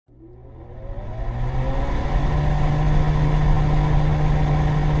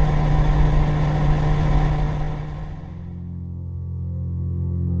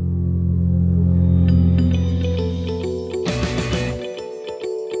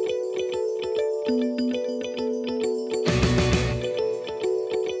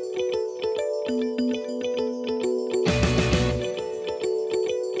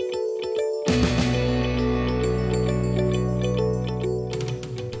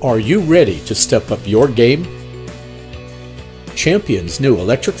Are you ready to step up your game? Champion's new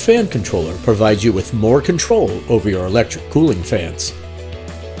electric fan controller provides you with more control over your electric cooling fans.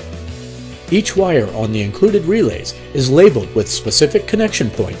 Each wire on the included relays is labeled with specific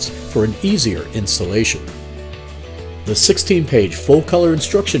connection points for an easier installation. The 16-page full-color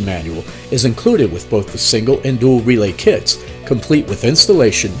instruction manual is included with both the single and dual relay kits, complete with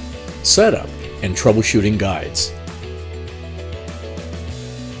installation, setup, and troubleshooting guides.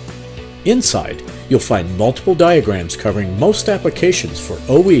 Inside, you'll find multiple diagrams covering most applications for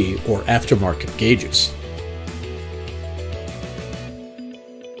OE or aftermarket gauges.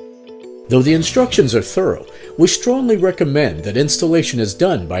 Though the instructions are thorough, we strongly recommend that installation is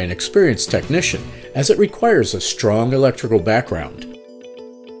done by an experienced technician, as it requires a strong electrical background.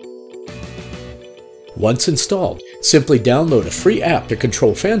 Once installed, simply download a free app to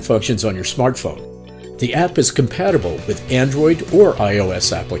control fan functions on your smartphone. The app is compatible with Android or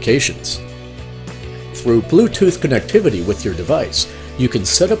iOS applications. Through Bluetooth connectivity with your device, you can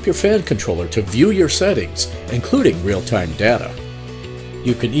set up your fan controller to view your settings, including real-time data.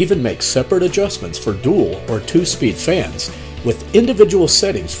 You can even make separate adjustments for dual or two-speed fans, with individual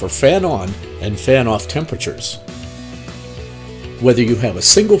settings for fan on and fan off temperatures. Whether you have a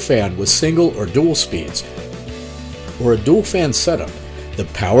single fan with single or dual speeds, or a dual fan setup, the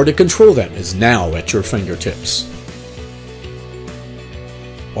power to control them is now at your fingertips.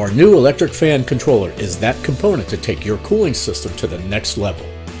 Our new electric fan controller is that component to take your cooling system to the next level.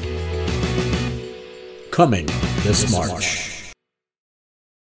 Coming this March.